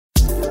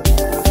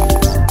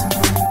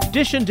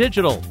Dish and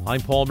Digital,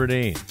 I'm Paul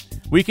Murnane.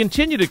 We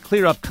continue to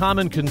clear up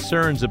common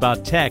concerns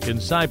about tech and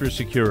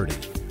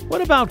cybersecurity. What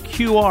about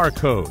QR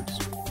codes?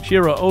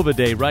 Shira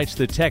Ovide writes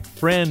the Tech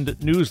Friend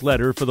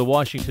newsletter for the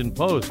Washington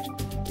Post.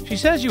 She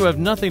says you have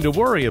nothing to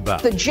worry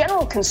about. The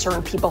general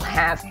concern people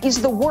have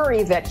is the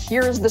worry that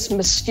here's this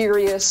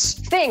mysterious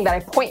thing that I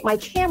point my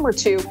camera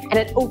to and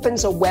it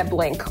opens a web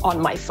link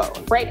on my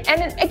phone, right?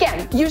 And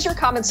again, use your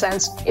common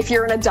sense. If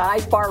you're in a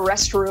dive bar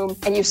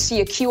restroom and you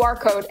see a QR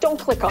code, don't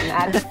click on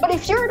that. But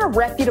if you're at a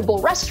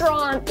reputable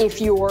restaurant, if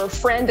your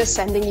friend is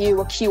sending you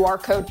a QR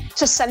code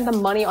to send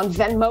them money on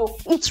Venmo,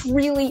 it's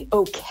really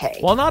okay.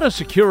 While not a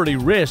security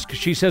risk,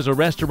 she says a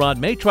restaurant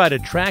may try to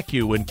track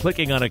you when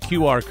clicking on a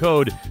QR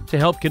code to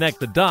help connect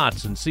the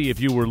dots and see if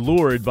you were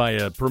lured by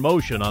a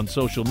promotion on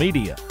social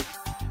media.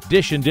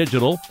 Dish and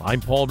Digital, I'm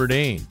Paul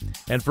Murnane.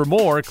 And for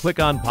more, click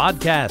on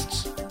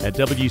podcasts at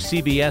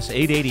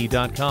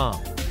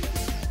WCBS880.com.